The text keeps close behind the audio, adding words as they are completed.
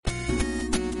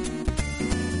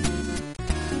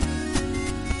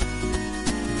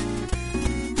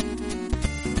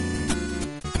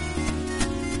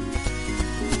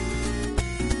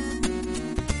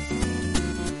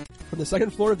the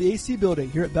second floor of the AC building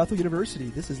here at Bethel University.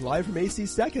 This is live from AC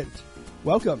Second.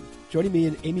 Welcome. Joining me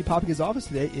in Amy Poppinga's office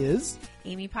today is...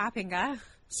 Amy Poppinga.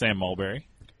 Sam Mulberry.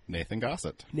 Nathan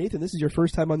Gossett. Nathan, this is your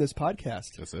first time on this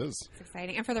podcast. This is. It's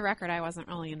exciting. And for the record, I wasn't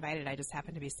really invited. I just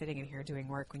happened to be sitting in here doing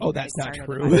work when Oh, you that's guys not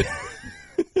started true.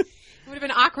 It would have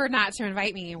been awkward not to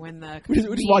invite me when the We just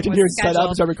meeting walked in was here and set up and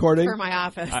scheduled start recording. for my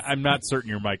office. I'm not certain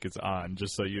your mic is on,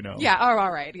 just so you know. Yeah, oh,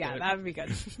 all right. Yeah, that would be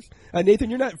good. Nathan,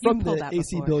 you're not from pulled the that AC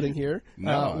before. building here.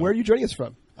 No. Where are you joining us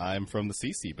from? I'm from the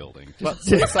CC building. But,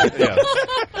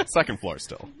 second floor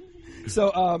still.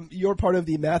 So you're part of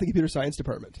the Math and Computer Science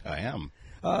Department. I am.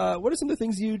 What are some of the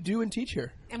things you do and teach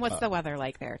here? And what's the weather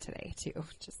like there today, too?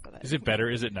 Just so that Is it better?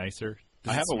 Is it nicer?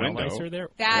 Does I have it a smell window. nicer there?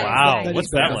 That is Wow. nice. What's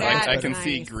That that is like? That I is can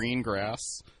see nice. green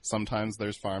grass. Sometimes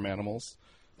there's farm animals,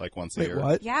 like once a Wait, year.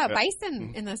 what? Yeah,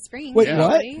 bison in the spring. Wait, Yeah.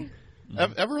 what?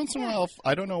 Every once in a while,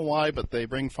 I don't know why, but they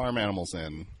bring farm animals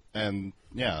in. And,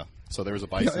 yeah, so there was a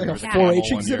bison, Like there was a a 4-H camel one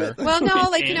year. exhibit? Well, no,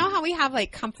 like, you know how we have,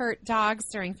 like, comfort dogs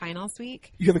during finals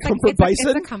week? You have a It's like- comfort bison?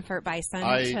 It's a comfort bison.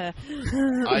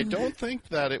 I don't think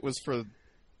that it was for...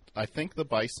 I think the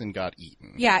bison got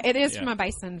eaten. Yeah, it is Yeah. from a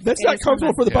bison. That's It not is from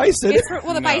comfortable a- for the Yeah. bison. It's for,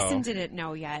 well, the No. bison didn't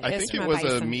know yet. I It's think from it was a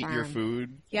bison meet farm. your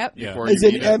food Yep. Yeah. before Is you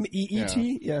it eat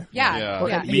M-E-E-T? Yeah. Yeah. Yeah. Or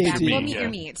yeah. M-E-A-T. Exactly. We'll meet Yeah. your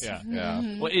meat. Yeah.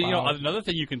 Yeah. Well, you know, Wow. another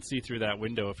thing you can see through that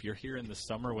window, if you're here in the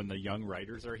summer when the young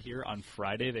writers are here, on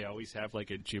Friday they always have like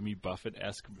a Jimmy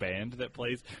Buffett-esque band that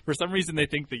plays. For some reason they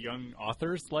think the young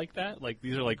authors like that. Like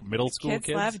these are like middle school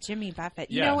kids. Love Jimmy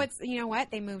Buffett. Yeah. You know what?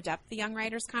 They moved up the Young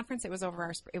Writers Conference. It was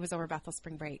over Bethel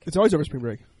Spring Break. It's always over spring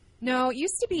break. No, it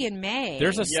used to be in May.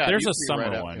 There's a Yeah, it there's a used to be right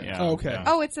summer after. one. Yeah. Oh, okay. Yeah.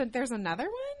 Oh, there's another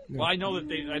one? Well, I know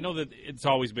that it's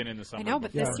always been in the summer. I know,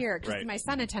 but before. this year, because Right. my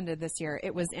son attended this year,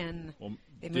 it was in. Well,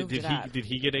 They moved it up. Did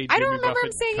he get a Jimmy I don't remember Buffett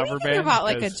him saying cover anything band? about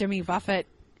like a Jimmy Buffett.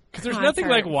 Because there's nothing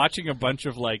like concert. watching a bunch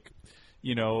of like,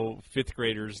 you know, fifth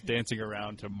graders dancing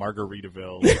around to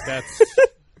Margaritaville. Like that's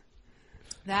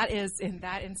That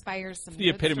inspires some. the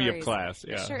good epitome stories. of class.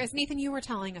 Yeah. Sure, as Nathan, you were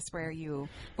telling us what you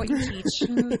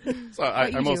teach. So I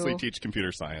you mostly do. teach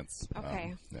computer science.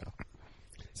 Okay. Yeah.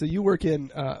 So you work in,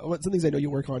 some things I know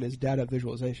you work on is data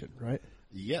visualization, right?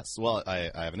 Yes. Well, I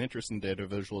have an interest in data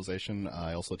visualization.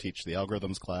 I also teach the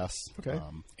algorithms class, Okay.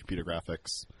 Computer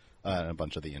graphics, and a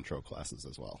bunch of the intro classes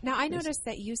as well. Now I noticed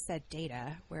that you said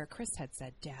data where Chris had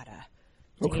said data.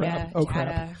 Oh, crap. Oh,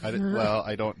 crap. Well,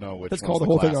 I don't know which Let's one's call the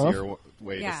whole thing off. classier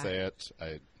way Yeah. to say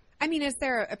it. I mean, is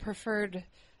there a preferred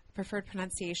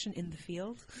pronunciation in the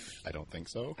field? I don't think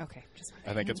so. Okay, just I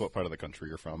wondering. think it's what part of the country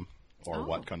you're from, or Oh.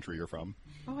 what country you're from.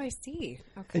 Oh, I see.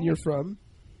 Okay. And you're from?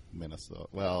 Minnesota.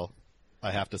 Well,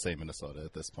 I have to say Minnesota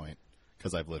at this point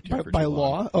because I've lived here By, for by too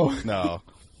law? long. Oh. No.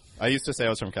 I used to say I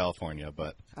was from California,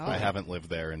 but Oh. I haven't lived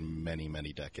there in many,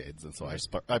 many decades, and so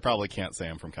I probably can't say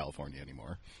I'm from California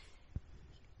anymore.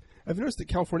 I've noticed that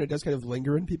California does kind of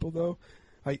linger in people, though.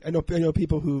 I know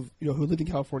people who lived in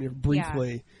California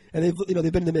briefly, and they've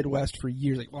been in the Midwest for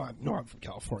years. Like, well, I'm from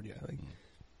California. Like,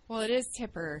 Well, it is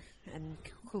tipper and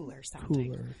cooler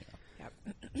sounding. cooler.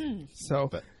 Yep. So,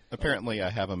 But apparently,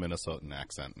 I have a Minnesotan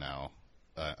accent now,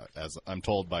 as I'm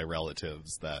told by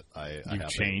relatives that You've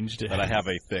changed. that I have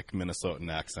a thick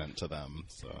Minnesotan accent to them.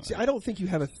 So see, I don't think you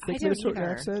have a I thick don't Minnesotan either.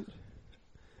 accent.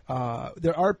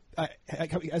 There are,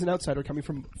 as an outsider coming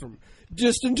from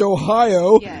distant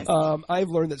Ohio, Yes. I've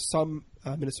learned that some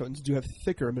Minnesotans do have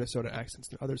thicker Minnesota accents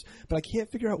than others, but I can't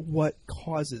figure out what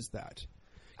causes that.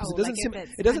 'Cause Oh, it doesn't like seem if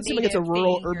it's it doesn't seem like it's a native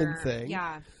rural thing urban or- thing.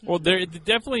 Yeah. Well, they're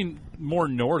definitely more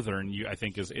northern. I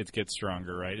think it gets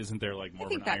stronger, right? Isn't there like more of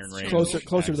think an that's Iron true. Range Closer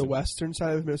to the accent? western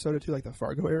side of Minnesota too, like the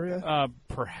Fargo area.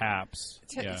 Perhaps.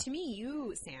 To, yeah. to me,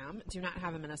 you, Sam, do not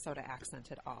have a Minnesota accent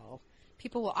at all.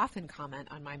 People will often comment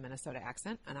on my Minnesota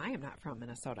accent, and I am not from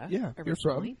Minnesota. Yeah, you're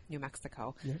originally, from? New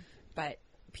Mexico. Yeah. But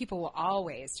people will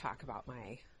always talk about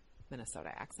my Minnesota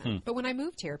accent. Hmm. But when I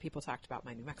moved here, people talked about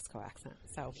my New Mexico accent.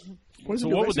 So What So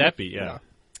New what would Mexico? that be?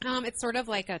 Yeah. it's sort of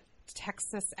like a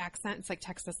Texas accent. It's like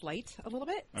Texas light a little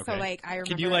bit. So Okay. like I remember.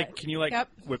 Can you Yep.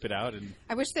 whip it out and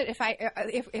I wish that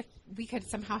if we could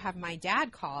somehow have my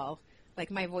dad call,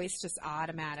 like my voice just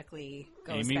automatically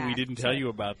goes Amy, back we didn't to- tell you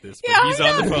about this, but Yeah, he's I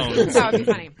on the know. phone. That would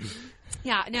be funny.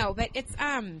 Yeah, no, but it's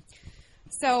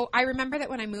so I remember that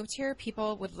when I moved here,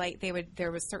 people would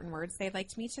there was certain words they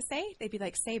liked me to say. They'd be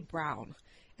like, say brown.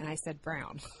 And I said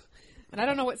brown. And I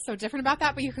don't know what's so different about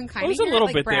that, but you can kind of There's a hear little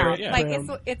it, like bit there, brown. yeah. Like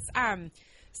Brown. it's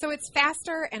so it's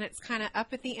faster and it's kind of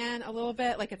up at the end a little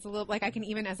bit. Like it's a little like I can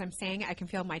even as I'm saying it, I can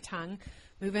feel my tongue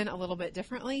moving a little bit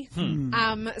differently.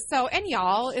 So and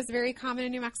y'all is very common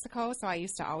in New Mexico. So I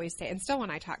used to always say, and still when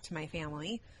I talk to my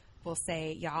family, we'll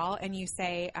say y'all, and you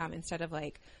say instead of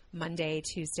like Monday,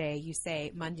 Tuesday, you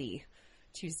say Monday,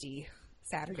 Tuesday,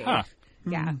 Saturday. Huh.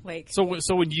 Yeah, like So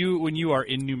when you are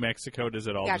in New Mexico, does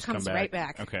it all yeah, it just come comes back? right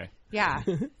back. Okay. Yeah.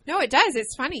 No, it does.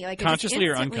 It's funny. Like it just Consciously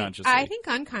or instantly- unconsciously? I think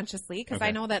unconsciously because I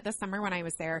Okay. know that this summer when I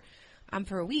was there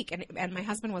for a week and my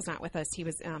husband was not with us. He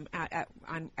was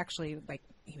actually like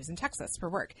he was in Texas for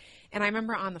work. And I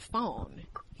remember on the phone,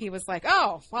 he was like,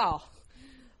 "Oh, well,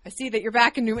 I see that you're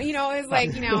back in New," it was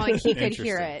like, like he could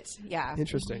hear it. Yeah.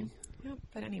 Interesting. Yeah,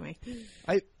 but anyway.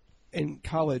 In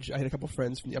college, I had a couple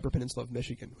friends from the Upper Peninsula of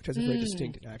Michigan, which has a very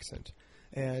distinct accent.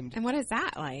 And what is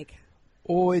that like?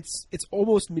 it's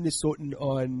almost Minnesotan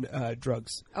on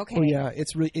drugs. Okay. Oh yeah,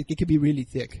 it's really it can be really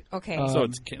thick. Okay. So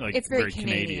it's like It's very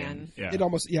Canadian. Canadian. Yeah. It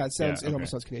almost it sounds Yeah, it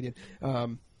almost okay. sounds Canadian.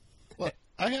 Well,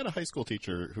 I had a high school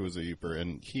teacher who was a Yooper,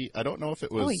 and I don't know if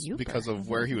it was a Yooper. because of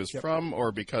where he was from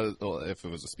or because if it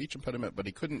was a speech impediment, but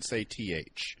he couldn't say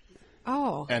TH.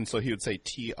 Oh. And so he would say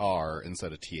TR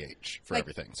instead of TH for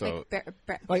everything. So,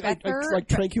 like Bether-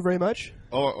 thank you very much.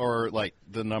 or like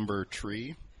the number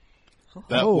tree.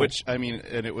 Oh. Which, I mean,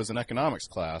 and it was an economics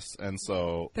class, and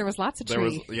so there was lots of there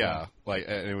was, tree.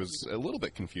 and it was a little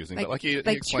bit confusing. Like- but like he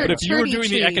like explained, But if you were Churdy doing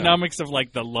tree. the economics of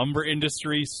like the lumber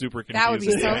industry, super confusing. That would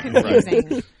be so Yeah.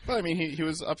 confusing. But I mean, he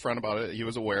was upfront about it. He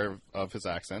was aware of his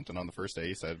accent, and on the first day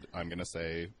he said, "I'm going to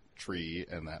say tree,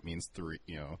 and that means three."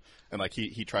 And like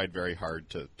he tried very hard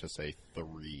to say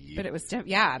three. But it was,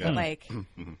 but like,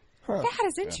 Huh. that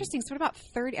is interesting. So what about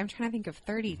 30? I'm trying to think of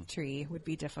 30 tree would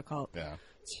be difficult. yeah.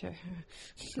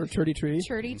 Or turdy tree.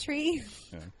 Churdy tree.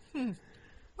 Yeah.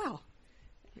 Wow.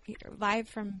 Live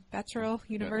from Bethel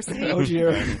University. Oh dear.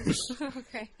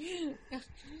 Okay.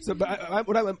 So, but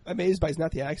what I'm amazed by is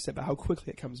not the accent, but how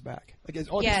quickly it comes back. Like it's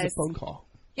all just Yes. a phone call.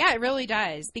 Yeah, it really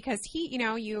does because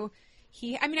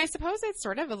I mean, I suppose it's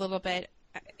sort of a little bit,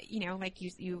 like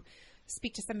you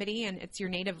speak to somebody and it's your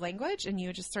native language and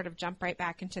you just sort of jump right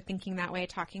back into thinking that way,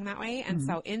 talking that way. And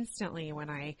so instantly when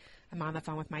I am on the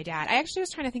phone with my dad, I actually was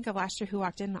trying to think of last year who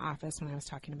walked in the office when I was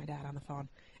talking to my dad on the phone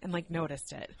and like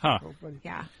noticed it. Huh. Oh, funny.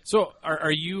 Yeah. So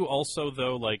are you also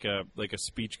though like a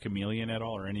speech chameleon at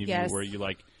all, or any of Yes. you where you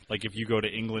like if you go to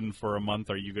England for a month,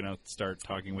 are you going to start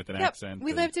talking with an Yep. accent?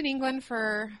 We and- lived in England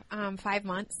for 5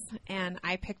 months, and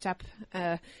I picked up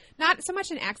not so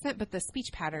much an accent, but the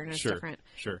speech pattern is Sure, different.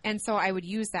 sure. And so I would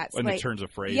use that. And the turns of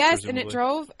phrase, Yes, and it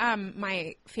presumably. drove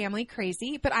my family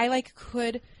crazy, but I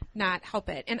could not help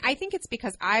it. And I think it's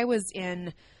because I was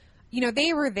in.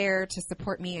 They were there to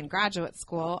support me in graduate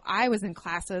school. I was in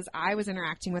classes. I was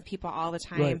interacting with people all the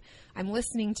time. Right. I'm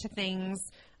listening to things.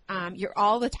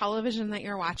 All the television that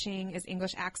you're watching is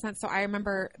English accent. So I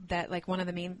remember that one of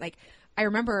the main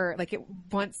it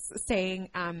once saying,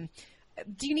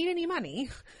 "Do you need any money?"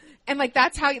 And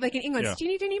that's how in England, Yeah. "Do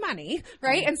you need any money?"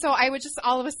 Right? And so I would just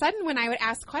all of a sudden when I would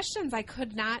ask questions, I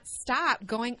could not stop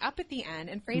going up at the end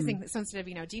and phrasing. So instead of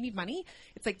 "Do you need money?"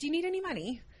 It's like, "Do you need any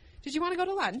money? Did you want to go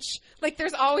to lunch?"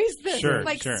 There's always this Sure.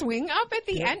 swing up at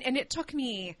the end, and it took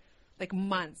me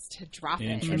months to drop it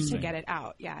and to Interesting. get it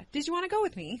out. Yeah. Did you want to go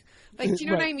with me? Do you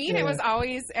know what I Right. mean? Yeah, It was yeah.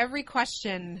 always every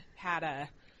question had a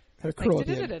Had a curl at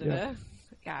the end. da-da-da-da-da.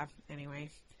 Yeah.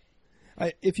 Anyway.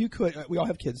 If you could, we all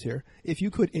have kids here. If you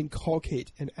could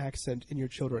inculcate an accent in your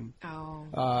children,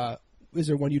 Oh. is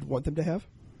there one you'd want them to have?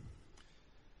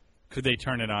 Could they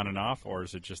turn it on and off, or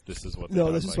is it just this is what? they No,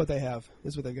 talk this is like? what they have.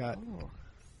 This is what they've got.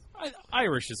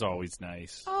 Irish is always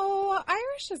nice. Oh,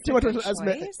 Irish is Do you a want good to- as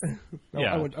ma- choice. No,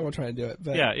 Yeah. I won't try and do it.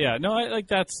 But Yeah. No,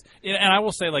 that's, and I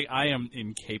will say, I am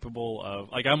incapable of,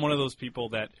 I'm one of those people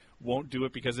that won't do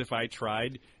it because if I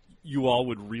tried, you all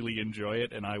would really enjoy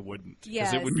it and I wouldn't.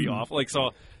 Because it would be Yes. awful.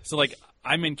 So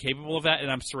I'm incapable of that, and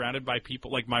I'm surrounded by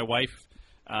people, like my wife.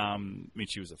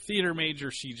 She was a theater major.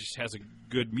 She just has a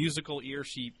good musical ear.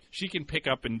 She can pick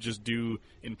up and just do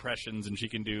impressions, and she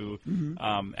can do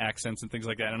accents and things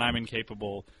like that. And I'm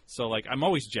incapable. So I'm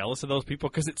always jealous of those people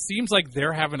because it seems like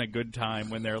they're having a good time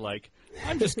when they're like,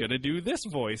 I'm just gonna do this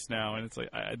voice now, and it's like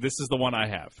this is the one I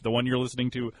have. The one you're listening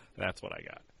to, that's what I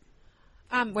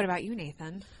got. What about you,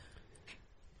 Nathan?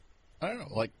 I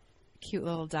don't know, Cute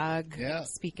little Doug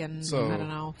speaking, So- I don't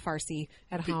know, Farsi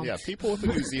at home. yeah, people with a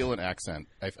New Zealand accent.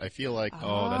 I feel like that's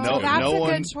Oh, that's no a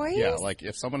one. good choice. Yeah,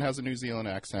 if someone has a New Zealand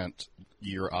accent,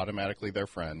 you're automatically their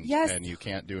friend, Yes. and you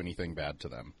can't do anything bad to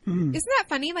them. Isn't that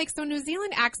funny? So New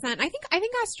Zealand accent, I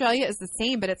think Australia is the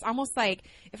same, but it's almost like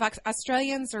if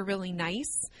Australians are really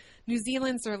nice, New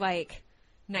Zealand's are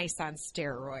nice on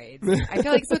steroids. I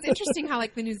feel so it's interesting how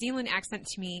the New Zealand accent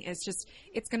to me is just,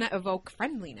 it's going to evoke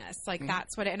friendliness.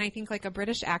 That's what and I think a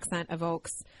British accent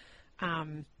evokes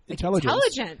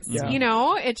intelligence. Yeah. You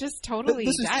know, it just totally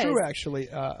This is does. true, actually.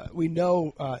 We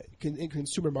know in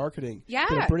consumer marketing Yeah.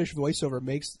 that a British voiceover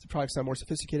makes the product sound more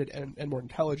sophisticated and more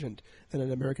intelligent than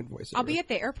an American voiceover. I'll be at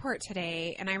the airport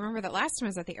today, and I remember that last time I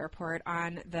was at the airport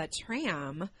on the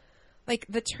tram. Like,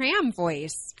 the tram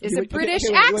voice is a British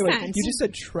accent. You just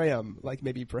said tram, like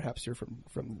maybe perhaps you're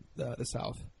from the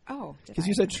South. Oh, Because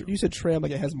you said tram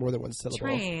like it has more than one syllable.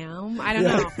 Tram. I don't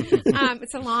know.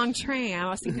 It's a long tram. I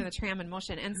was thinking of the tram in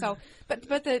motion. And so, but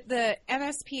the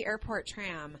MSP airport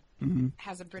tram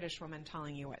has a British woman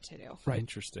telling you what to do. Right.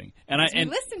 Interesting. And You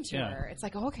listen to her. It's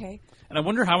like, oh, okay. And I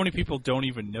wonder how many people don't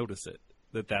even notice it.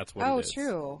 That's what it is.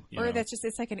 True. You Or know? that's just,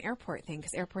 it's like an airport thing,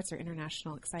 because airports are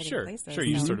international, exciting Sure, places. sure.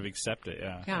 You just sort of accept it,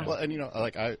 yeah. Yeah. Well, and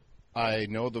like I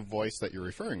know the voice that you're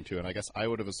referring to, and I guess I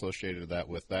would have associated that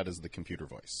with that as the computer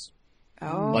voice.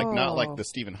 Oh. Like not like the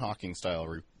Stephen Hawking style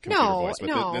computer No, voice, but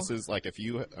no. this is like if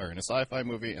you are in a sci-fi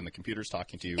movie and the computer's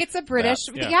talking to you. It's a British.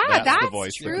 That's That's the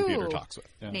voice true. the computer talks with.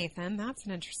 Yeah. Nathan, that's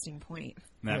an interesting point.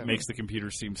 And that makes the computer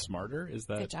seem smarter? Is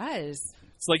that... It does.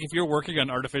 It's like if you're working on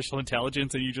artificial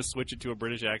intelligence and you just switch it to a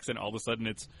British accent, all of a sudden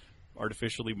it's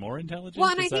artificially more intelligent? Well,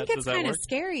 and I Does think that- it's does that kind of work?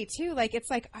 scary, too. Like, it's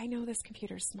like, I know this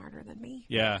computer's smarter than me.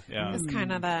 Yeah, yeah. It's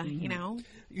kind of the, you know.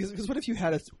 Because what if you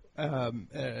had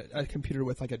a computer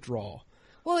with like a draw?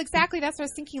 Well, exactly. That's what I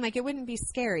was thinking. Like, it wouldn't be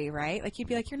scary, right? Like, you'd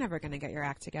be like, you're never going to get your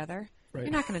act together. Right.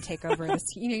 You're not going to take over this.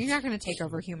 You're not going to take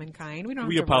over humankind. We don't.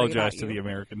 We have to worry apologize about to the you.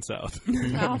 American South.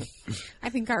 Well, I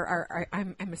think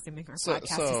I'm assuming our podcast is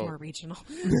so- more regional.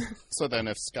 So then,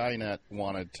 if Skynet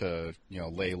wanted to,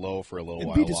 lay low for a little It'd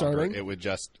while be longer, disarming. it would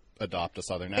just adopt a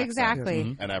Southern accent,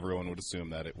 Exactly. and everyone would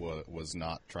assume that it was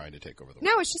not trying to take over the world.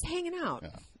 No, it's just hanging out.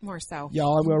 More so.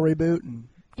 Y'all, I'm going to reboot and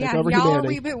take Yeah, over y'all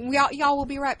humanity. reboot. Y'all will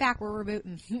be right back. We're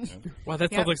rebooting. Wow,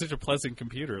 that Yep. sounds like such a pleasant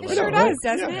computer. It Like, sure right? does,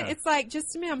 doesn't Yeah. it? It's like,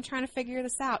 just a minute, I'm trying to figure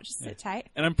this out. Just sit tight.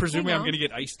 and I'm presuming Hang I'm on. going to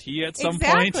get iced tea at some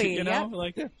point. Exactly, You know, yep.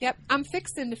 like Yep, I'm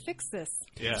fixing to fix this.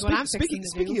 Yeah. Is what I'm fixing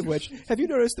Speaking to do. of which, have you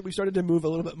noticed that we started to move a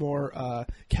little bit more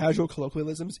casual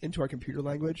colloquialisms into our computer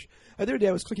language? The other day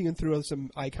I was clicking through some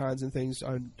icons and things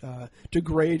on to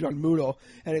grade on Moodle,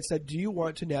 and it said, do you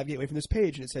want to navigate away from this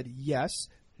page? And it said, yes,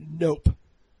 nope.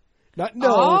 Not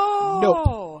no, nope.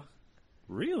 Oh.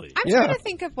 really? I'm Yeah. trying to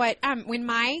think of what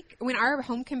when our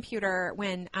home computer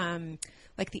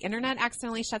like the internet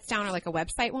accidentally shuts down or like a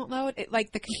website won't load, it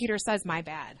like the computer says my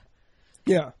bad.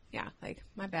 Yeah. Yeah, like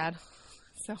my bad.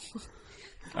 So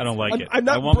I don't like it. I'm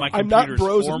not I want my I'm not computers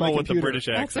bros with formal my with the computer. British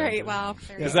accent. that's right. Well,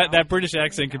 there you Because go. that British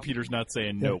accent computer's not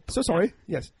saying Yeah. nope. So sorry.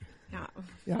 Yes. Yeah.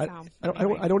 Yeah. So, I don't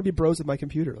anyway. want to be bros with my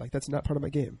computer. Like that's not part of my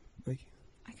game. Like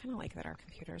I kind of like that our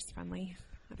computer is friendly.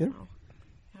 I Yeah. don't know.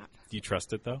 Yep. Do you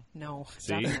trust it though? No.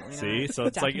 See, definitely see. not. So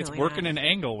it's like it's Definitely working not. an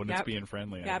angle when it's Yep. being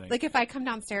friendly. I Yeah, think. like if I come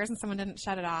downstairs and someone didn't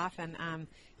shut it off, and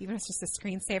even if it's just a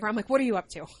screensaver, I'm like, "What are you up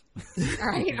to?" All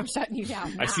right, I'm shutting you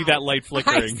down. I see now. that light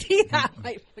flickering. I see that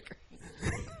light flickering.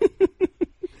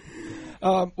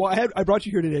 well, I brought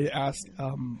you here today to ask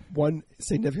one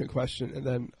significant question, and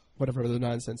then whatever other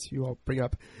nonsense you all bring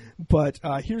up. But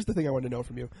here's the thing I want to know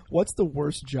from you: what's the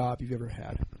worst job you've ever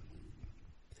had?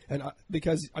 And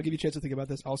because I'll give you a chance to think about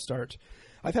this, I'll start.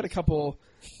 I've had a couple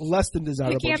less than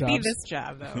desirable It can't jobs. be this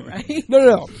job, though, right?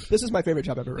 No. This is my favorite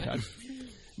job I've ever had.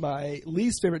 My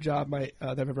least favorite job that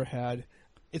I've ever had.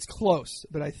 It's close,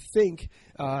 but I think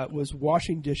was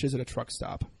washing dishes at a truck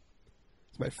stop.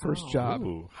 It's my first job.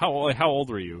 Ooh. How old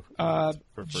were you? for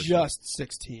first Just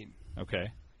 16. Okay.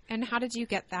 And how did you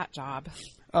get that job?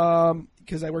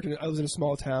 Because I was in a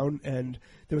small town, and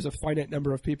there was a finite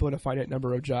number of people and a finite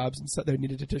number of jobs, and so they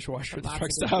needed a dishwasher at the Lots truck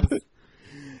of stop. dishes.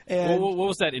 And What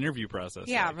was that interview process?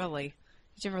 Yeah, like? really.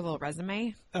 Did you have a little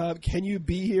resume? can you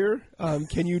be here?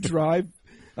 Can you drive?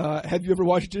 Have you ever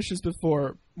washed dishes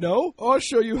before? No? I'll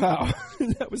show you how.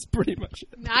 That was pretty much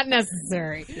it. Not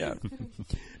necessary. Yeah.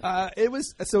 It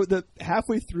was so the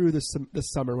halfway through the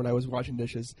summer when I was washing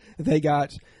dishes, they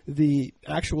got the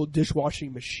actual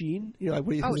dishwashing machine. You know, like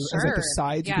what do you Oh, it was like the sure.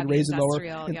 sides Yeah, you can the raise and lower.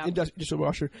 industrial, yeah. Industrial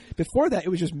washer. Before that, it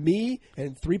was just me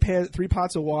and three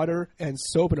pots of water and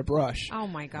soap and a brush. Oh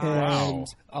my god. And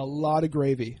a lot of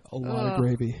gravy. A lot of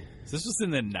gravy. This was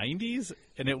in the 90s,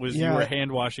 and it was Yeah. you were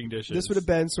hand washing dishes. This would have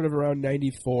been sort of around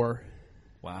 94.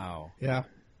 Wow. Yeah.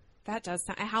 That does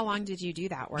sound. How long did you do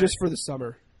that work? Just for the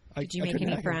summer. Did you make couldn't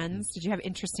any hack it. friends? Did you have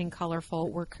interesting, colorful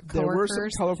There were some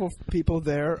coworkers? colorful people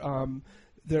there. I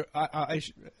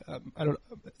don't.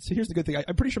 So here's the good thing.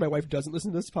 I'm pretty sure my wife doesn't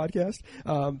listen to this podcast,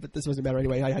 but this doesn't matter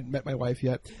anyway. I hadn't met my wife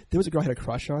yet. There was a girl I had a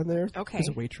crush on there. Okay. As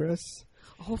a waitress.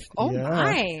 Oh Yeah.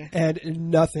 my! And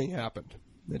nothing happened.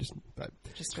 But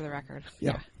Just for the record.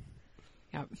 yeah.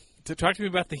 Yep. So talk to me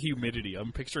about the humidity.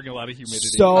 I'm picturing a lot of humidity.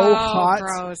 So Oh, hot.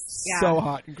 gross. Yeah. So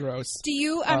hot and gross. Do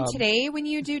you today when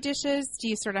you do dishes, do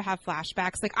you sort of have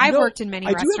flashbacks? Like I've No, worked in many I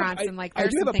do have- restaurants, I- and like I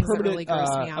there's do some have a things that permanent, really gross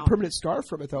me a out. permanent scar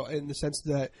from it, though, in the sense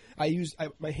that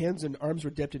my hands and arms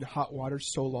were dipped in hot water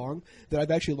so long that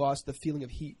I've actually lost the feeling of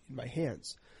heat in my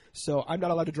hands. So I'm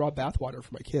not allowed to draw bath water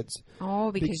for my kids.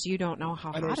 Oh, because you don't know how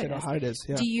I don't hot it understand is. how hot it is.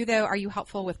 Yeah. Do you though? Are you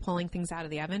helpful with pulling things out of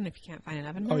the oven if you can't find an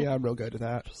oven? Oh mitt? yeah, I'm real good at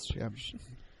that. Yeah.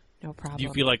 No problem. Do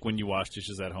you feel like when you wash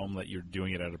dishes at home that you're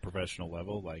doing it at a professional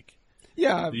level? Like,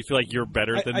 Yeah. do you feel like you're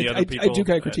better than the other I people? do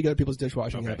kind of critique other people's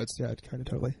dishwashing Okay. habits. Yeah, kind of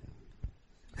totally.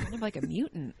 kind of like a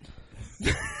mutant.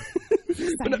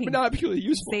 But not purely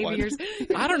useful one. Saviors.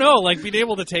 I don't know, like being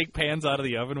able to take pans out of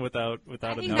the oven without I a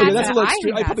think knife. Okay, That's that's a a- little I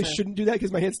extreme. think I probably that's a- shouldn't do that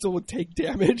because my hands still would take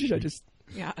damage. I just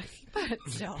Yeah, but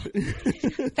still,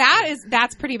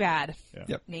 that's pretty bad. Yeah.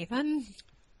 Yep. Nathan,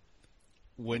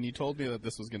 When you told me that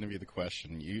this was going to be the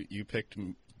question, you picked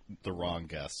the wrong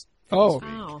guest. Oh. this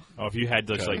week. oh, Oh, if you had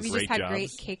just like have you great just had jobs. great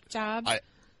cake jobs?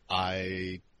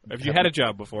 I Have you had a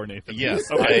job before, Nathan? yes,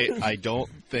 Okay. I don't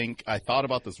think I thought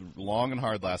about this long and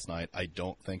hard last night. I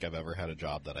don't think I've ever had a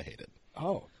job that I hated.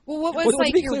 Oh. well, what was Well, to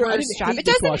like be your clear, I worst didn't job? hate It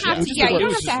doesn't dishwashing. have It was to. just Yeah, the you don't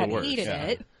worst. have to It have was just the hated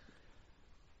worst. it.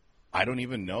 I don't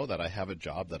even know that I have a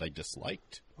job that I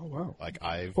disliked. Oh wow. Like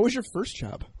What was your first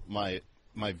job?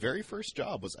 my very first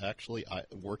job was actually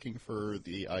working for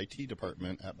the IT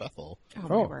department at Bethel. Oh,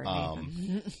 Oh. my word,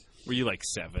 Nathan. Were you like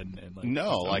 7? And like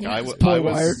No, like Yeah.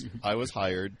 I was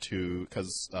hired to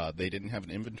because they didn't have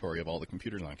an inventory of all the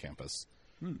computers on campus,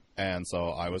 and so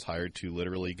I was hired to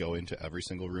literally go into every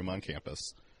single room on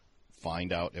campus,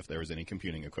 find out if there was any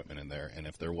computing equipment in there, and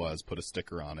if there was, put a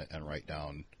sticker on it and write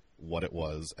down what it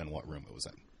was and what room it was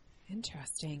in.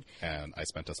 Interesting. And I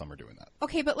spent a summer doing that.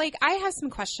 Okay, but like I have some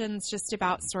questions just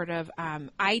about sort of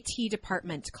IT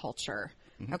department culture.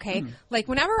 Okay, like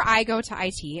whenever I go to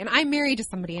IT, and I'm married to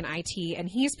somebody in IT, and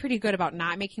he's pretty good about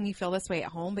not making me feel this way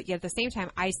at home, but yet at the same time,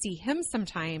 I see him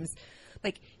sometimes.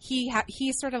 Like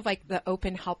he's sort of like the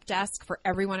open help desk for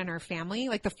everyone in our family.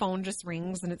 Like the phone just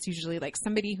rings, and it's usually like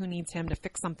somebody who needs him to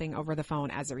fix something over the phone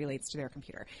as it relates to their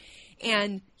computer.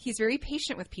 And he's very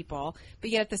patient with people, but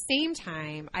yet at the same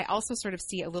time, I also sort of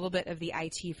see a little bit of the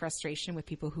IT frustration with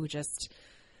people who just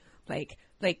like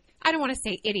I don't want to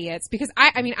say idiots because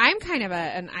I mean I'm kind of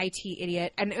an IT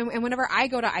idiot, and whenever I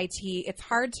go to IT, it's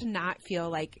hard to not feel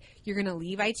like you're going to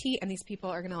leave IT and these people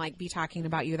are going to like be talking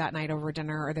about you that night over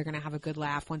dinner, or they're going to have a good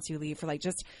laugh once you leave, for like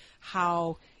just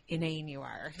how inane you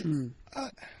are.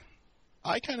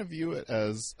 I kind of view it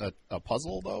as a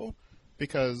puzzle though,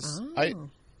 because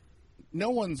no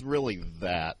one's really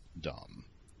that dumb.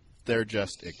 They're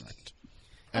just ignorant.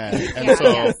 And Yeah, so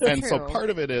yes, and so true. part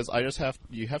of it is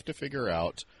you have to figure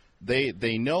out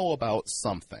they know about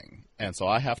something, and so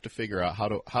I have to figure out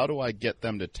how do I get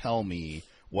them to tell me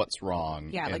what's wrong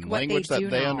Yeah, in like what language they that do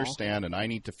they know. understand, and I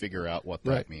need to figure out what that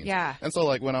Right. means. Yeah. And so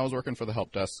like when I was working for the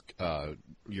help desk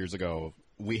years ago,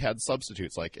 we had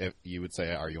substitutes. Like if you would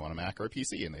say, "Are you on a Mac or a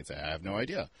PC?" and they'd say, "I have no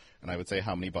idea," and I would say,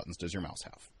 "How many buttons does your mouse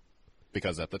have?"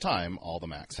 Because at the time, all the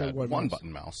Macs So had one one mouse.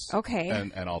 button mouse. Okay.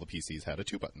 And all the PCs had a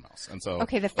 2-button mouse. And so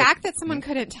Okay, the fact that someone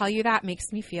couldn't tell you that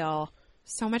makes me feel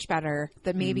so much better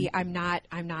that maybe I'm not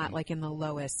like in the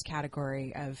lowest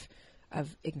category of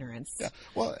ignorance. Yeah.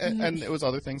 Well, and it was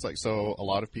other things like, so a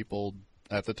lot of people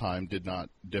at the time did not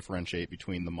differentiate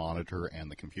between the monitor and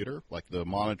the computer. Like the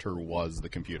monitor was the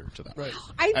computer to them. Right.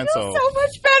 I And feel so- so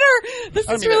much better. This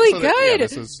I is mean, really so good. that- yeah,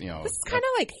 this is, This is kind of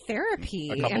like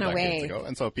therapy a couple in a decades way. ago.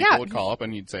 And so people Yeah. would call up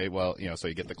and you'd say, well, so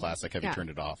you get the classic, have Yeah. you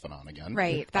turned it off and on again?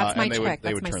 Right. That's my and they trick. Would, they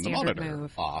That's would my turn the standard monitor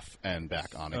move. off and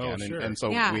back on Oh, again. sure. And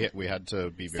so Yeah. we had to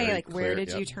be very Say like, clear. where did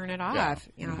yeah. you turn it Yeah. off?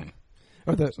 Yeah.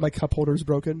 Or my cup holder's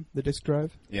broken, the disk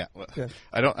drive. Yeah. Well, Yeah.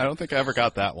 I don't think I ever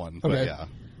got that one, but Okay. yeah.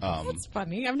 That's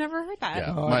funny. I've never heard that.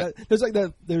 Yeah.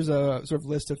 There's a sort of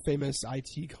list of famous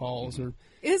IT calls or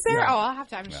Is there? Yeah. Oh, I'll have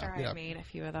to. I'm sure Yeah. I've made a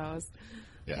few of those.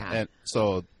 Yeah. Yeah. And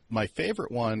so my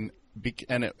favorite one,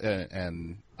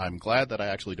 and I'm glad that I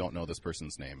actually don't know this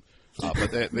person's name,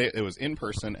 but it was in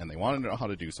person, and they wanted to know how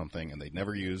to do something, and they'd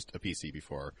never used a PC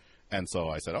before. And so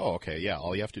I said, "Oh, okay, yeah.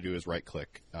 All you have to do is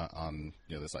right-click on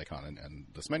this icon, and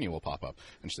this menu will pop up."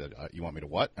 And she said, "You want me to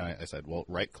what?" And I said, "Well,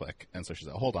 right-click." And so she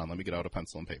said, "Hold on, let me get out a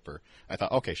pencil and paper." I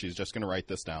thought, okay, she's just going to write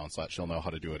this down so that she'll know how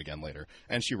to do it again later.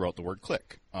 And she wrote the word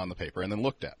 "click" on the paper, and then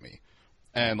looked at me,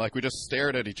 and like we just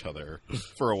stared at each other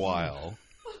for a while.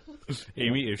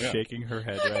 Amy is shaking her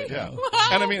head right now.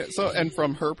 And I mean, and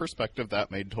from her perspective,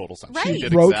 that made total sense. Right. She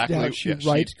did Wrote exactly. down, she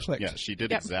right-clicked. Yeah, she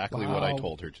did Yep. exactly what I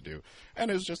told her to do. And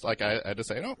it was just like I had to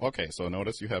say, "Oh, okay. So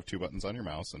notice you have 2 buttons on your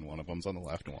mouse, and one of them's on the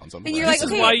left, and one's on the And right." you're like, This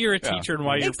is okay. why you're a teacher and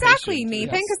why you're Exactly, patient. Nathan.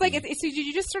 Because like, so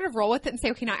you just sort of roll with it and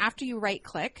say, okay, now after you right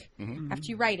click, after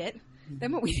you write it,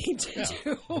 then what we need to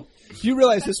do. Do you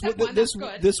realize this Step one, this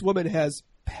that's good. this woman has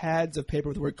pads of paper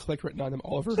with the word "click" written on them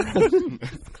all over?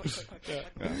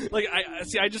 Like I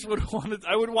see, I just would want to.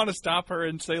 I would want to stop her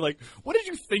and say, like, "What did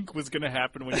you think was going to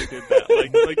happen when you did that?"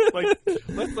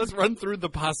 Like, let's run through the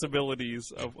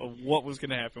possibilities of what was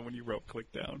going to happen when you wrote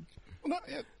 "click" down. Well,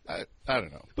 I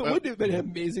don't know. But wouldn't it have been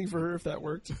amazing for her if that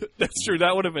worked? That's true.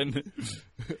 That would have been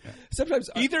Sometimes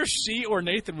either she or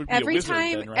Nathan would be Every a wizard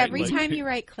time, then, right? every Like- time you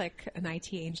right click, an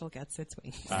IT angel gets its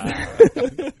wings.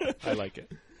 I like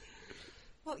it.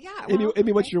 Well, yeah. Amy, well,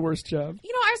 Amy, what's your worst job?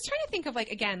 You know, I was trying to think of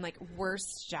like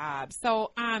worst jobs.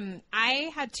 So,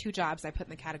 I had 2 jobs I put in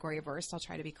the category of worst. I'll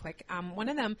try to be quick. One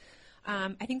of them,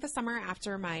 I think the summer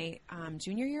after my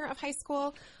junior year of high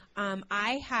school,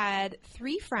 I had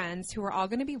 3 friends who were all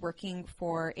going to be working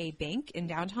for a bank in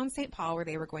downtown St. Paul, where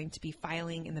they were going to be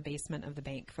filing in the basement of the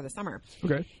bank for the summer.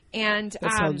 Okay, And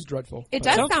that sounds dreadful. It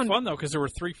That does sounds sound fun though, because there were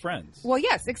 3 friends. Well,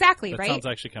 yes, exactly, That right? sounds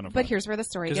actually kind of fun. But here's where the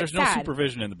story because gets there's no sad.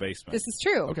 supervision in the basement. This is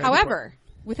true. Okay, However,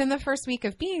 within the first week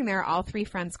of being there, all 3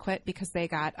 friends quit because they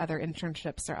got other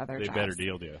internships or other they jobs. better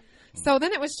deal to you. So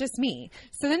then it was just me.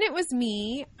 So then it was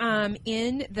me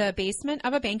in the basement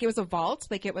of a bank. It was a vault.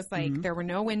 Like it was like there were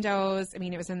no windows. I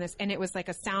mean, it was in this, and it was like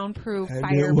a soundproof, And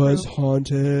fireproof. it was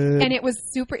haunted. And it was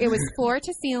it was floor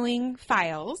to ceiling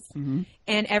files. And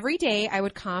every day I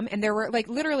would come, and there were like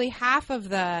literally half of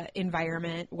the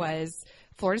environment was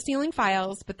floor to ceiling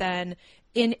files, but then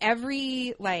in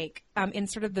every in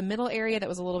sort of the middle area that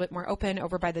was a little bit more open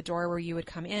over by the door where you would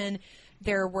come in,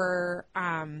 there were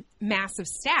massive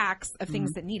stacks of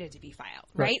things that needed to be filed,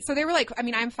 right? So they were like, I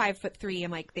mean, I'm 5'3",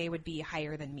 and like they would be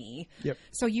higher than me. Yep.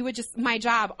 So you would just, my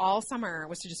job all summer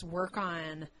was to just work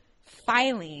on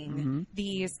filing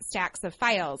these stacks of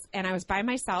files, and I was by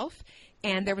myself.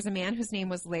 And there was a man whose name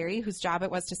was Larry, whose job it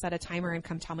was to set a timer and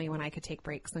come tell me when I could take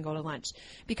breaks and go to lunch,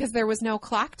 because there was no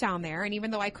clock down there. And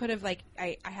even though I could have, like,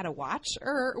 I had a watch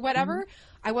or whatever,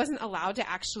 I wasn't allowed to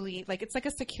actually, like, it's like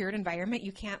a secured environment.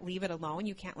 You can't leave it alone.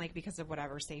 You can't, like, because of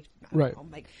whatever safety. Right.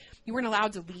 Like, you weren't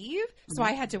allowed to leave. So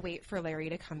I had to wait for Larry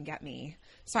to come get me.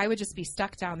 So I would just be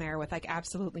stuck down there with, like,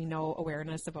 absolutely no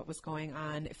awareness of what was going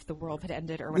on if the world had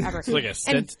ended or whatever. It's like a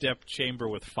sense depth chamber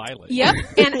with filing. Yep.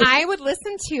 And I would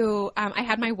listen to, I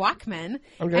had my Walkman,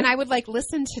 Okay. and I would like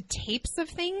listen to tapes of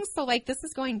things. So like this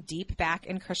is going deep back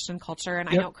in Christian culture. And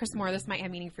I Yep. know, Chris Moore, this might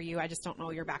have meaning for you. I just don't know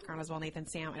your background as well, Nathan,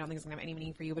 Sam. I don't think it's going to have any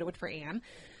meaning for you, but it would for Anne.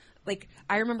 Like,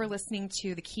 I remember listening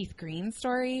to the Keith Green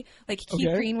story. Like, Keith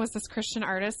Okay. Green was this Christian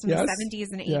artist in Yes. the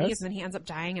 70s and 80s, Yes. and then he ends up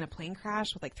dying in a plane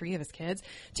crash with, like, 3 of his kids.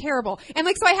 Terrible. And,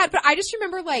 like, so but I just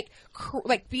remember, like,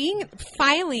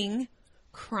 filing,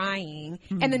 crying,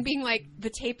 and then being like, the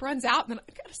tape runs out, and then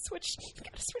I gotta switch the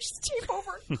tape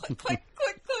over. Click, click,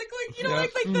 click, click. You know,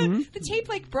 Yeah. the tape,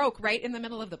 like, broke right in the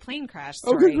middle of the plane crash Oh,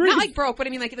 story. good grief. Not, like, broke, but I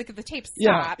mean, like the tape stopped.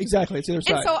 Yeah, exactly. It's the other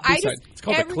side. And so I This just side. It's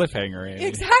called a cliffhanger, Amy.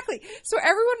 Exactly. So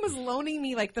everyone was loaning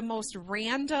me like the most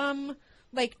random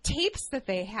like tapes that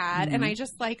they had, and I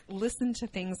just like listened to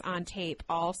things on tape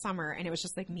all summer, and it was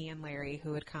just like me and Larry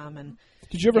who would come and.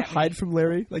 Did you ever Yeah. hide from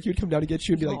Larry? Like you'd come down to get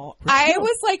you and be like, No. "Where'd you I go?"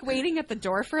 was like waiting at the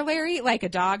door for Larry, like a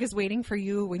dog is waiting for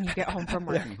you when you get home from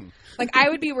work. Like I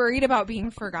would be worried about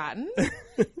being forgotten.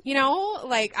 You know,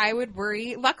 like I would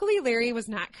worry. Luckily, Larry was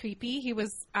not creepy. He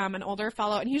was an older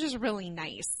fellow, and he was just really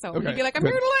nice. So Okay, he'd be like, "I'm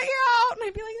good. here to let you out," and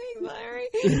I'd be like,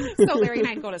 "Thanks, Larry." So Larry and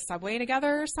I'd go to Subway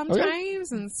together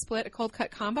sometimes and split a cold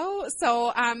cut combo.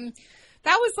 So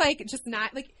that was like just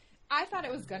not like I thought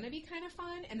it was gonna be kind of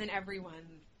fun, and then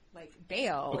everyone like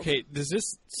bailed. Okay, does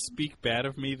this speak bad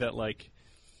of me that, like,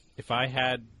 if I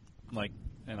had, like,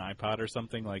 an iPod or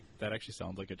something, like, that actually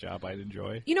sounds like a job I'd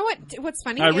enjoy? You know what? What's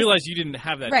funny? I is- realize you didn't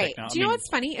have that Right. technology. Do you know what's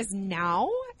funny is now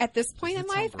at this point in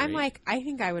Does it life, sound I'm great? like, I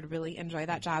think I would really enjoy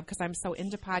that job because I'm so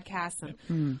into podcasts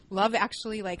and love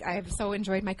actually like I've so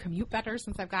enjoyed my commute better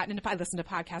since I've gotten into. I listen to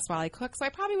podcasts while I cook, so I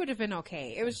probably would have been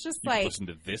okay. It was just You like listen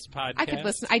to this podcast? I could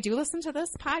listen. I do listen to this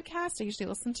podcast. I usually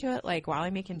listen to it like while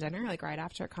I'm making dinner, like right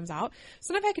after it comes out.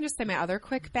 So if I can just say my other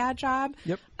quick bad job.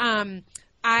 Yep.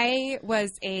 I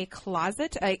was a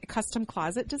custom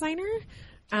closet designer.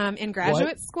 in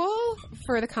graduate school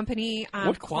for the company.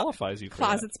 What qualifies you for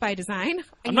Closets by Design.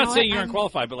 I'm not saying you aren't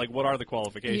qualified, but like, what are the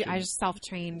qualifications? I just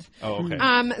self-trained. Oh,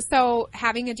 okay. So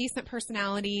having a decent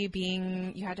personality,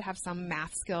 you had to have some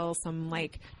math skills, some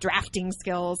like drafting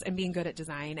skills, and being good at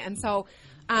design. And so,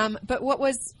 but what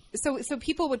was so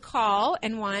people would call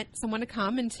and want someone to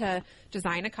come and to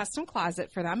design a custom closet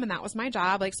for them, and that was my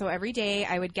job. Like, so every day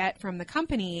I would get from the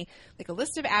company like a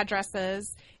list of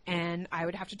addresses, and I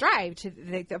would have to drive to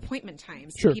the appointment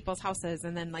times to people's houses,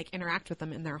 and then like interact with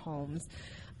them in their homes.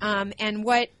 And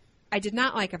what I did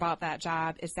not like about that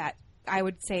job is that I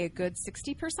would say a good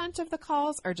 60% of the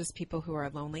calls are just people who are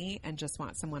lonely and just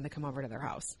want someone to come over to their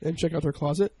house and check out their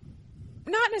closet.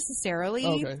 Not necessarily.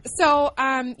 Okay. So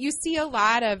you see a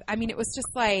lot of, I mean, it was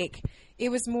just like, it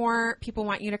was more people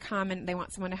want you to come and they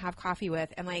want someone to have coffee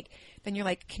with. And like, then you're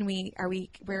like,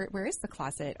 where is the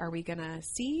closet? Are we going to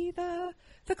see the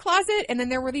closet? And then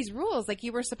there were these rules, like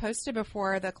you were supposed to,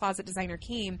 before the closet designer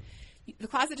came, the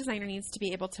closet designer needs to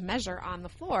be able to measure on the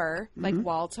floor, like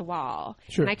wall to wall.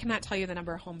 Sure. And I cannot tell you the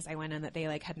number of homes I went in that they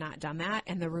like had not done that.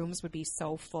 And the rooms would be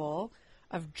so full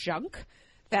of junk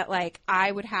that like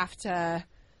I would have to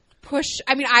push.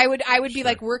 I mean, I would be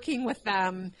like working with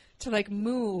them to like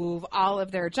move all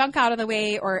of their junk out of the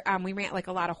way. Or we ran like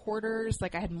a lot of hoarders.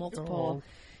 Like I had multiple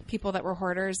people that were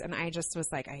hoarders, and I just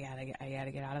was like, I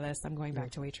gotta get out of this. I'm going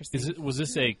back to waitressing. Was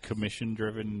this a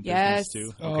commission-driven Yes.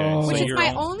 business too? Oh. Which So is you're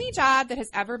my only job that has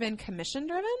ever been commission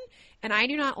driven, and I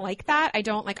do not like that. I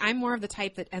don't like. I'm more of the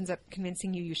type that ends up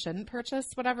convincing you shouldn't purchase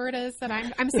whatever it is that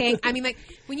I'm saying. I mean, like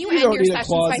when you end don't your need a sessions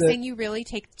by closet. saying you really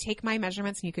take my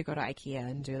measurements and you could go to IKEA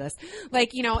and do this.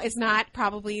 Like, you know, it's not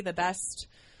probably the best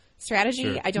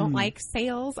strategy. Sure. I don't like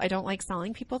sales. I don't like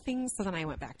selling people things. So then I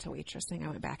went back to waitressing. I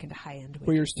went back into high end.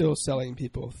 Where you're still selling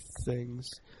people things,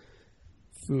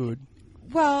 food.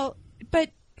 Well, but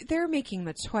they're making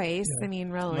the choice. Yeah. I mean,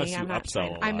 really, Unless you I'm not upsell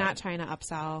trying. a I'm lot. not trying to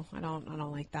upsell. I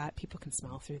don't like that. People can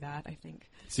smell through that, I think.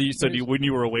 So you said when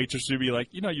you were a waitress, you'd be like,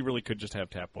 you know, you really could just have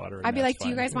tap water. And I'd be that's like, do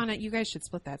you fine. guys want to? You guys should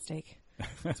split that steak.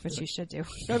 That's what you should do.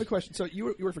 I have a question. So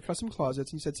you work for Custom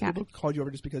Closets, and you said some Yeah. people called you over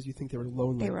just because you think they were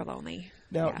lonely. They were lonely.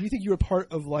 Now, Yeah. do you think you were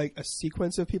part of like a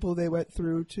sequence of people they went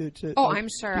through to Oh, like, I'm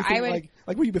sure. do you think, I would-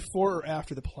 like were you before or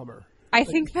after the plumber? I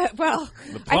think that, well,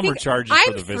 The I plumber think charges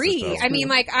I'm for the visit, free. though. I mean,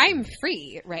 like, I'm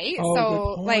free, right? Oh,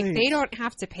 so, good like, point. they don't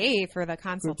have to pay for the point.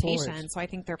 consultation. So I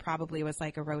think there probably was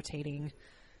like a rotating,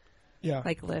 Yeah.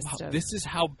 like, list of. This is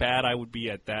how bad I would be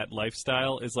at that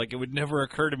lifestyle. Is like it would never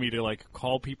occur to me to like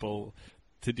call people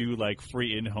to do like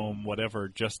free in-home whatever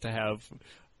just to have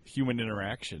human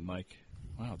interaction. Like,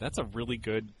 wow, that's a really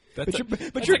good. That's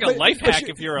like a life hack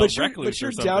if you're a recluse but you're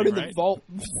or something, down in right? the vault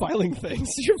filing things.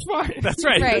 You're fine. That's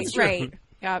right. Right, that's true. right.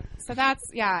 Yep. So that's,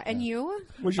 yeah. And you?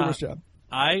 What's your worst job?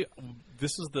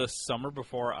 This was the summer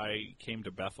before I came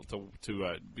to Bethel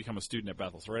to become a student at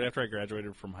Bethel. So right after I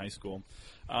graduated from high school,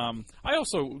 I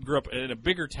also grew up in a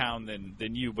bigger town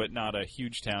than you, but not a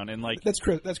huge town. And like That's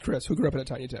Chris, who grew up in a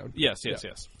tiny town. yes.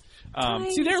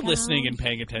 Tiny See, they're town. listening and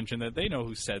paying attention. That they know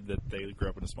who said that they grew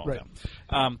up in a small Right.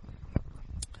 town.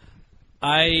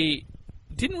 I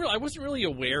wasn't really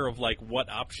aware of like what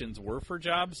options were for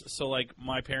jobs. So like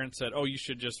my parents said, "Oh, you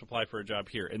should just apply for a job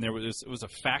here." And it was a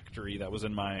factory that was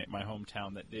in my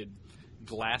hometown that did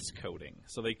glass coating.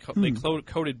 So they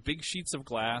coated big sheets of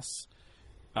glass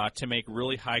to make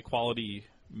really high quality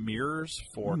mirrors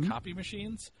for copy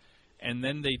machines. And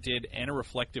then they did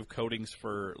anti-reflective coatings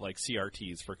for like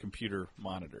CRTs for computer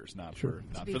monitors, not for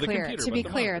the computer. To but be the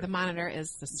clear, monitor. the monitor is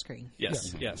the screen.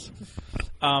 Yes, yes.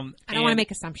 I don't want to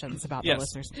make assumptions about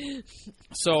Yes. the listeners.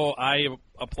 So I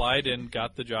applied and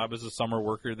got the job as a summer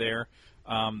worker there.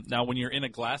 Now, when you're in a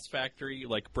glass factory,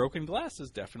 like broken glass is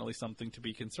definitely something to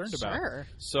be concerned about. Sure.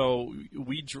 So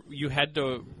you had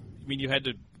to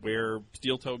wear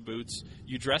steel-toed boots.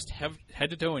 You dressed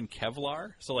head to toe in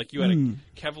Kevlar. So like you had a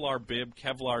Kevlar bib,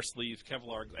 Kevlar sleeves,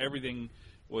 Kevlar everything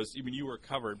was. I mean, you were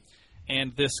covered.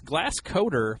 And this glass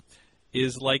coater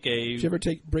is like a. Did you ever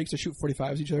take breaks to shoot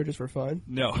 45s each other just for fun?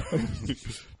 No.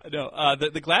 No.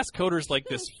 The glass coater is like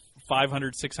this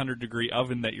 500, 600 degree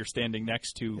oven that you're standing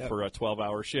next to for a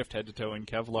 12-hour shift, head to toe in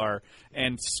Kevlar,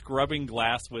 and scrubbing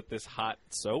glass with this hot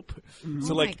soap.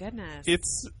 So, Oh, like, my goodness.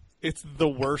 It's the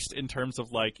worst in terms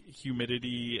of like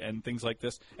humidity and things like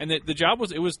this. And the job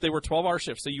they were 12-hour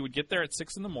shifts, so you would get there at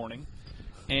 6 a.m.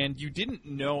 and you didn't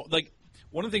know like.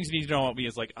 One of the things you need to know about me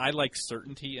is, like, I like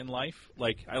certainty in life.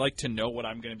 Like, I like to know what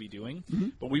I'm going to be doing. Mm-hmm.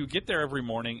 But we would get there every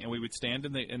morning, and we would stand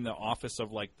in the office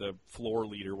of, like, the floor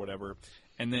lead or whatever,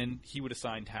 and then he would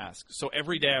assign tasks. So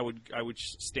every day I would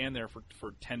stand there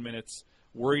for 10 minutes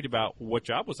worried about what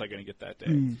job was I going to get that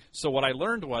day. So what I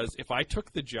learned was if I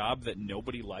took the job that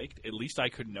nobody liked, at least I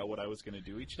could know what I was going to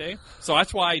do each day. So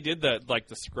that's why I did the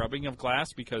scrubbing of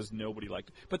glass, because nobody liked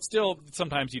it. But still,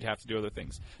 sometimes you'd have to do other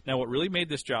things. Now, what really made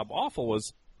this job awful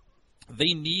was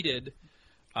they needed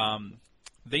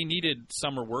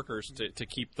summer workers to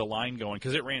keep the line going,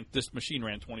 because this machine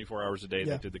ran 24 hours a day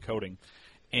that did the coating,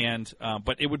 and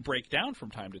but it would break down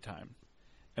from time to time,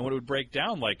 and when it would break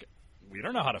down, we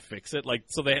don't know how to fix it.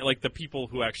 So they the people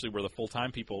who actually were the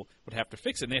full-time people would have to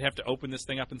fix it, and they'd have to open this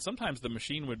thing up, and sometimes the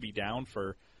machine would be down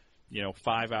for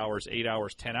 5 hours, 8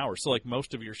 hours, 10 hours. So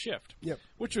most of your shift. Yep.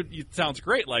 Which sounds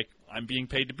great. I'm being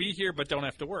paid to be here, but don't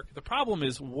have to work. The problem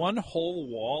is one whole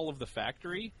wall of the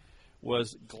factory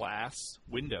was glass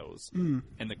windows,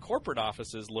 and the corporate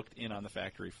offices looked in on the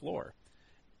factory floor.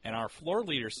 And our floor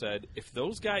leader said, if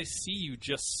those guys see you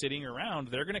just sitting around,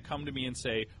 they're going to come to me and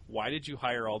say, why did you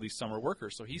hire all these summer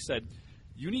workers? So he said,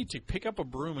 you need to pick up a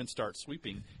broom and start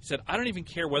sweeping. He said, I don't even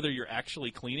care whether you're actually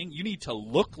cleaning. You need to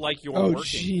look like you're working.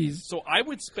 Geez. So I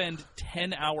would spend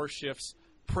 10-hour shifts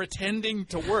pretending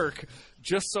to work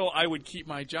just so I would keep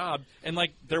my job. And,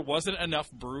 there wasn't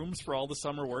enough brooms for all the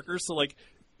summer workers. So,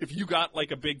 if you got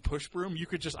a big push broom, you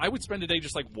could I would spend a day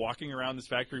just walking around this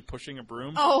factory pushing a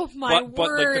broom. Oh my word!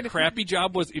 But the crappy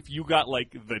job was if you got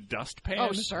the dustpan.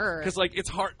 Oh sure. Because it's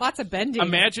hard. Lots of bending.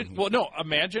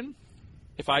 Imagine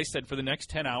if I said for the next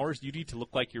 10 hours you need to look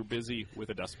like you're busy with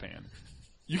a dustpan.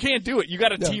 You can't do it. You got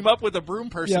to team up with a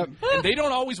broom person, and they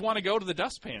don't always want to go to the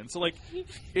dustpan. So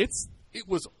it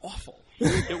was awful.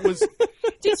 It was.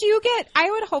 Did you get? I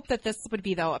would hope that this would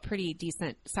be a pretty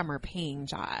decent summer paying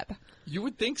job. You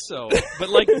would think so, but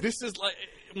this is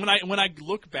when I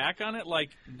look back on it,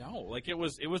 no, it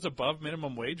was above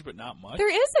minimum wage, but not much.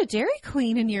 There is a Dairy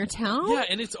Queen in your town. Yeah,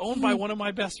 and it's owned by one of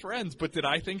my best friends. But did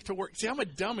I think to work? See, I'm a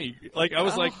dummy. I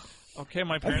was okay,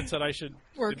 my parents said I should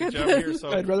work do the at job here, so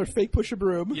I'd rather fake push a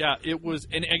broom. Yeah, it was,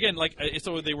 and again,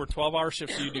 so they were 12-hour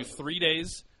shifts. So you do 3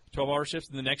 days, 12-hour shifts,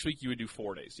 and the next week you would do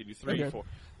 4 days. You do 3 and 4.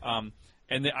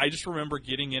 And I just remember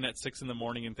getting in at 6 in the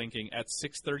morning and thinking, at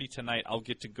 6:30 tonight, I'll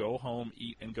get to go home,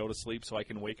 eat, and go to sleep so I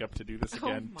can wake up to do this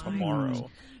again tomorrow.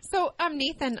 So,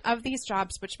 Nathan, of these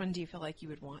jobs, which one do you feel like you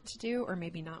would want to do or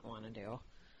maybe not want to do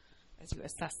as you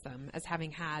assess them as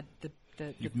having had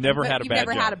You've never had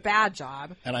a bad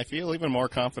job. And I feel even more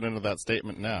confident of that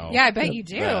statement now. Yeah, I bet you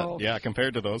do.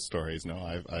 Compared to those stories, no,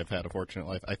 I've had a fortunate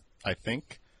life. I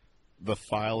think the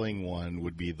filing one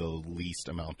would be the least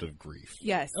amount of grief.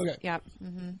 Yes. Okay. Yep.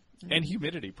 Mm-hmm. And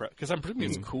humidity, because I'm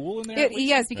presuming it's cool in there.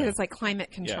 Yes, because it's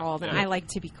climate controlled, and yeah. I like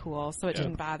to be cool, so it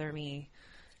didn't bother me.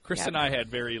 Chris and I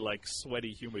had very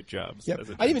sweaty, humid jobs. Yep. I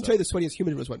didn't even tell you the sweatiest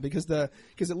humid was one because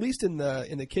at least in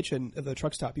the kitchen of the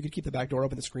truck stop you could keep the back door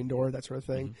open, the screen door, that sort of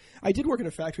thing. Mm-hmm. I did work in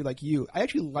a factory like you. I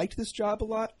actually liked this job a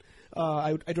lot.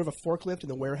 I drove a forklift in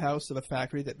the warehouse of a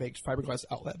factory that makes fiberglass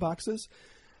outlet boxes.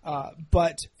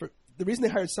 But the reason they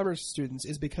hired summer students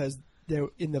is because they're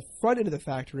in the front end of the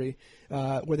factory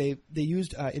where they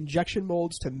used injection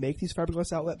molds to make these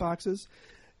fiberglass outlet boxes.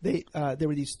 There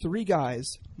were these 3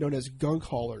 guys known as gunk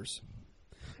haulers.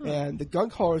 And the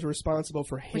gunk haulers were responsible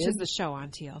for Which is the show on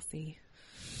TLC.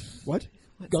 What?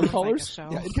 It Gunk haulers?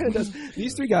 like Yeah, it kind of does.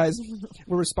 These 3 guys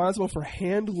were responsible for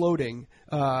hand loading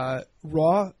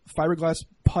raw fiberglass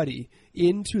putty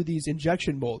into these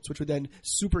injection molds, which would then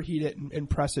superheat it and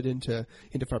press it into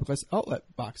fiberglass outlet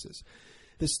boxes.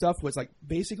 This stuff was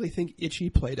basically think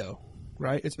itchy Play-Doh,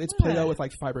 right? It's Play-Doh with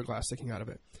fiberglass sticking out of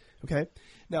it. Okay?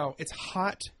 Now, it's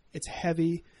hot, it's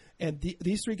heavy, and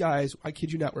these 3 guys, I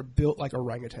kid you not, were built like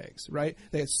orangutans, right?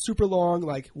 They had super long,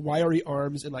 wiry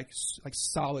arms and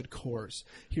solid cores.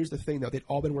 Here's the thing, though. They'd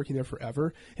all been working there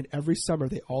forever, and every summer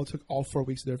they all took all 4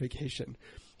 weeks of their vacation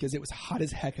because it was hot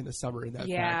as heck in the summer in that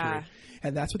factory.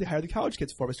 And that's what they hired the college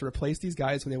kids for, was to replace these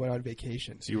guys when they went on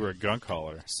vacation. So you were a gunk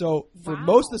hauler. So for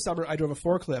most of the summer, I drove a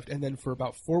forklift, and then for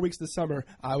about 4 weeks of the summer,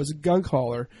 I was a gunk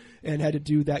hauler and had to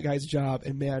do that guy's job.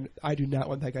 And man, I do not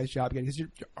want that guy's job again because your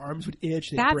arms would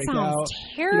itch and break out. That sounds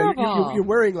terrible. You're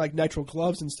wearing nitrile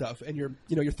gloves and stuff, and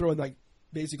you're throwing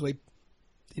basically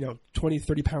 20,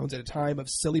 30 pounds at a time of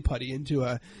silly putty into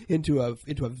a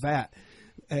vat,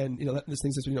 and this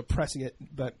thing's just pressing it,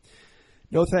 but.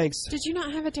 No thanks. Did you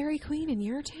not have a Dairy Queen in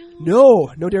your town? No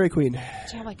Dairy Queen.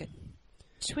 Did you have a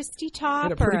Twisty Top? I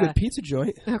had a pretty good pizza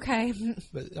joint. Okay.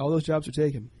 But all those jobs are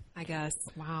taken. I guess.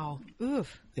 Wow.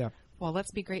 Oof. Yeah. Well,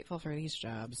 let's be grateful for these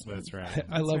jobs. That's right.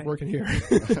 I love working here.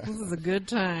 This is a good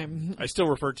time. I still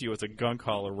refer to you as a gunk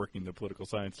hauler working the political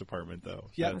science department, though.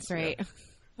 Yeah, that's right. Yeah.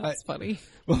 That's funny.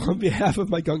 Well, on behalf of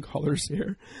my gunk haulers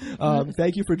here,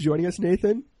 thank you for joining us,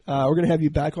 Nathan. We're going to have you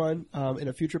back on in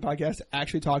a future podcast to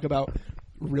actually talk about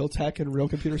real tech and real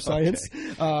computer science.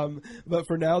 But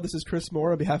for now, this is Chris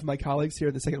Moore on behalf of my colleagues here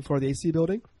at the second floor of the AC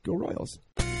building. Go Royals.